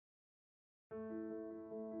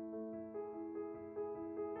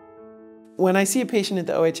When I see a patient at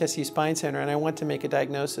the OHSU Spine Center and I want to make a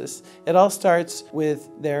diagnosis, it all starts with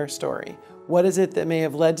their story. What is it that may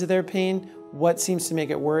have led to their pain? What seems to make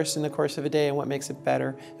it worse in the course of a day and what makes it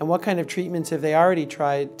better? And what kind of treatments have they already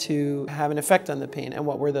tried to have an effect on the pain, and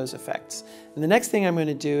what were those effects? And the next thing I'm going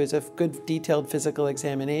to do is a good detailed physical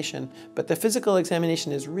examination. But the physical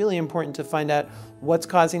examination is really important to find out what's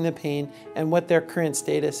causing the pain and what their current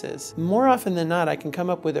status is. More often than not, I can come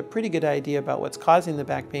up with a pretty good idea about what's causing the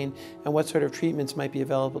back pain and what sort of treatments might be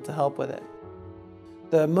available to help with it.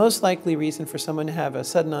 The most likely reason for someone to have a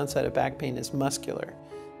sudden onset of back pain is muscular.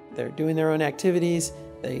 They're doing their own activities,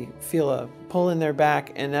 they feel a pull in their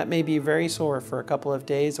back, and that may be very sore for a couple of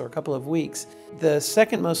days or a couple of weeks. The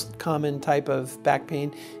second most common type of back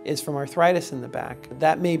pain is from arthritis in the back.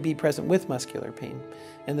 That may be present with muscular pain.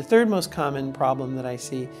 And the third most common problem that I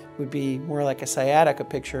see would be more like a sciatica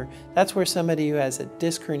picture. That's where somebody who has a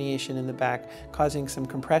disc herniation in the back causing some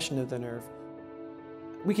compression of the nerve.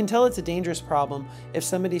 We can tell it's a dangerous problem if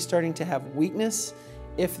somebody's starting to have weakness,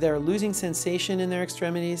 if they're losing sensation in their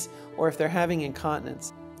extremities, or if they're having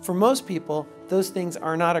incontinence. For most people, those things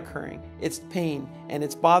are not occurring. It's pain, and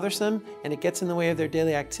it's bothersome, and it gets in the way of their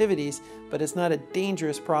daily activities, but it's not a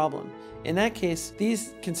dangerous problem. In that case,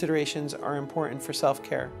 these considerations are important for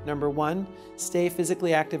self-care. Number one, stay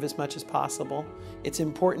physically active as much as possible. It's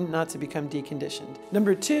important not to become deconditioned.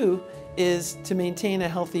 Number two is to maintain a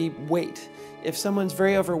healthy weight. If someone's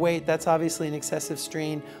very overweight, that's obviously an excessive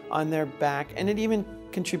strain on their back, and it even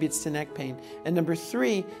contributes to neck pain. And number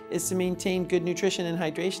three is to maintain good nutrition and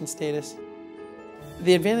hydration status.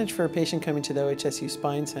 The advantage for a patient coming to the OHSU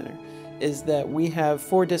Spine Center is that we have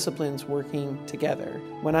 4 disciplines working together.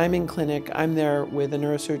 When I'm in clinic, I'm there with a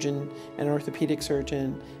neurosurgeon and an orthopedic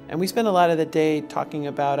surgeon, and we spend a lot of the day talking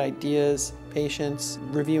about ideas, patients,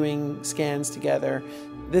 reviewing scans together.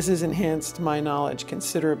 This has enhanced my knowledge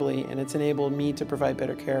considerably, and it's enabled me to provide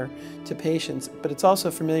better care to patients, but it's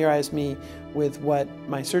also familiarized me with what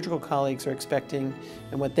my surgical colleagues are expecting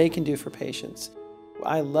and what they can do for patients.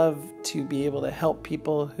 I love to be able to help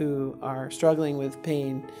people who are struggling with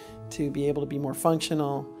pain to be able to be more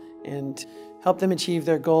functional and help them achieve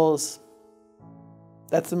their goals.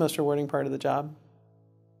 That's the most rewarding part of the job.